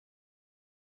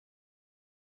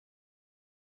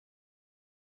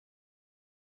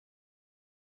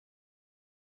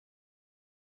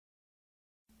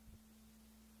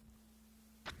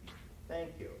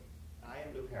Thank you. I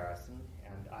am Luke Harrison,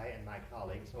 and I and my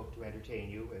colleagues hope to entertain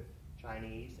you with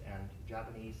Chinese and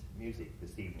Japanese music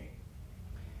this evening.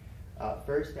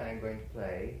 First, I am going to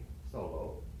play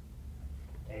solo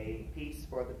a piece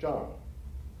for the zheng.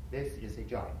 This is a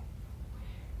zheng,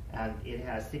 and it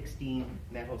has 16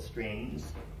 metal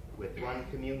strings with one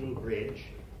communal bridge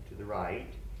to the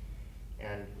right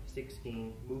and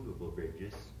 16 movable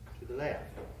bridges to the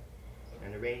left,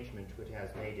 an arrangement which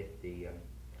has made it the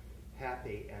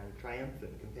happy and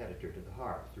triumphant competitor to the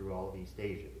harp through all of East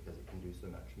Asia, because it can do so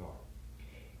much more.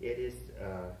 It is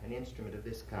an instrument of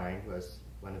this kind, was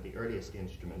one of the earliest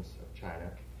instruments of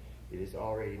China. It is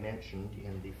already mentioned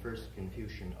in the first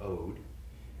Confucian ode,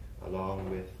 along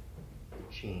with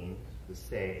the qin. The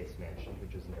sei is mentioned,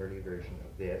 which is an early version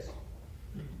of this,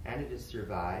 and it has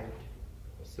survived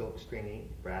silk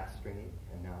stringing, brass stringing,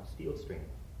 and now steel stringing.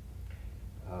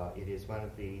 It is one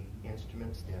of the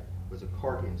instruments that was a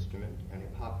court instrument and a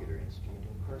popular instrument,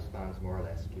 and corresponds more or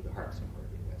less to the harpsichord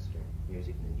in Western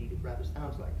music, and indeed it rather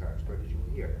sounds like harpsichord, as you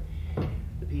will hear.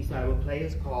 The piece I will play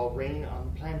is called Rain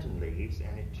on Plantain Leaves,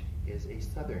 and it is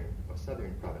of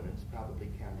southern provenance, probably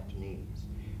Cantonese,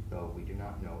 though we do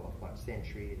not know of what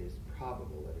century. It is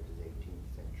probable that it is